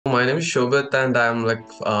My name is Shobit, and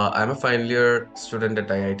I'm a final year student at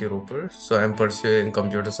IIT Roper. So I'm pursuing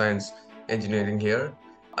computer science engineering here.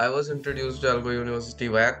 I was introduced to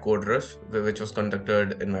AlgoUniversity via CodeRush, which was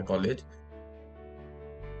conducted in my college.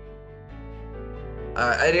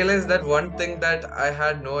 I realized that one thing that I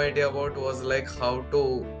had no idea about was like how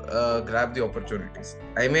to grab the opportunities.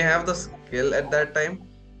 I may have the skill at that time,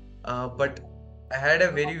 but I had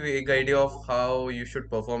a very vague idea of how you should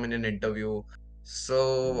perform in an interview.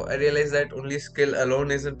 So I realized that only skill alone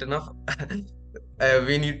isn't enough.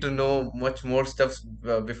 We need to know much more stuff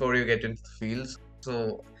before you get into the field.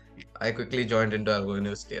 So I quickly joined into Algo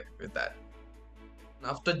University with that.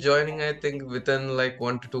 After joining, I think within like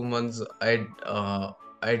 1 to 2 months, I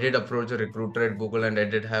did approach a recruiter at Google, and I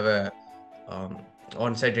did have a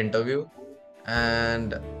on-site interview.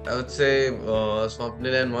 And I would say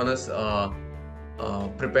Swapnil and Manas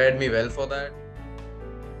prepared me well for that.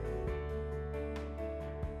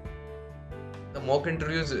 The mock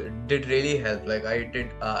interviews did really help. Like I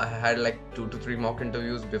had like 2 to 3 mock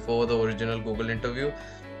interviews before the original Google interview.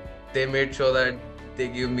 They made sure that they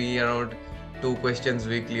give me around 2 questions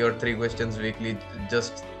weekly or 3 questions weekly,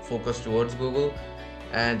 just focused towards Google.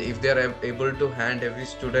 And if they are able to hand every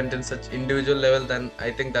student in such individual level, then I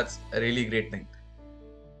think that's a really great thing.